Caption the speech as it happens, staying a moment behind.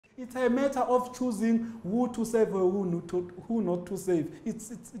It's a matter of choosing who to save or who not to save.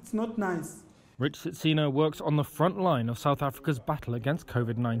 It's not nice. Rich Sitsina works on the front line of South Africa's battle against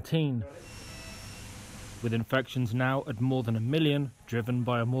COVID-19. With infections now at more than 1 million, driven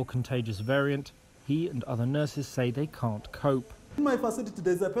by a more contagious variant, he and other nurses say they can't cope. In my facility,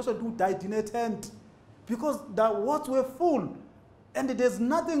 there's a patient who died in a tent because the wards were full. And there's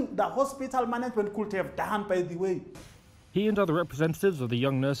nothing the hospital management could have done, by the way. He and other representatives of the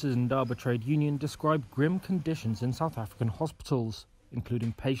Young Nurses and Indaba Trade Union describe grim conditions in South African hospitals,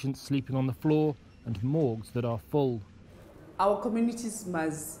 including patients sleeping on the floor and morgues that are full. Our communities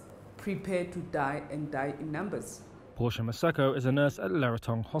must prepare to die and die in numbers. Portia Maseko is a nurse at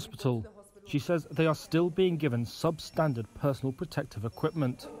Leratong Hospital. She says they are still being given substandard personal protective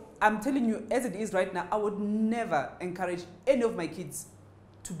equipment. I'm telling you, as it is right now, I would never encourage any of my kids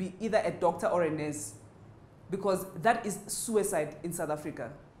to be either a doctor or a nurse, because that is suicide in South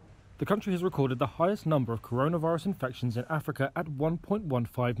Africa. The country has recorded the highest number of coronavirus infections in Africa at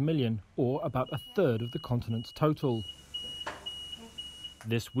 1.15 million, or about a third of the continent's total.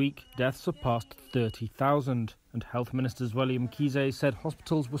 This week, deaths surpassed 30,000, and Health Minister Zweli Mkhize said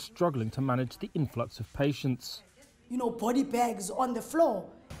hospitals were struggling to manage the influx of patients. Body bags on the floor.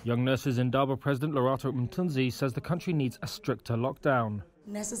 Young Nurses Indaba President Lorato Mtunzi says the country needs a stricter lockdown.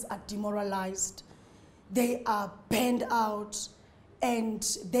 Nurses are demoralized, they are burned out,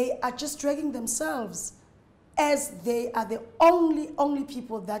 and they are just dragging themselves, as they are the only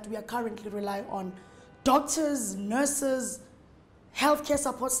people that we are currently relying on. Doctors, nurses, healthcare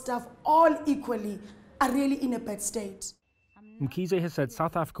support staff, all equally are really in a bad state. Mkhize has said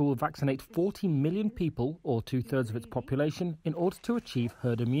South Africa will vaccinate 40 million people, or 2/3 of its population, in order to achieve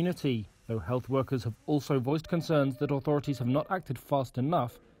herd immunity, though health workers have also voiced concerns that authorities have not acted fast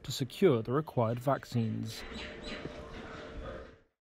enough to secure the required vaccines.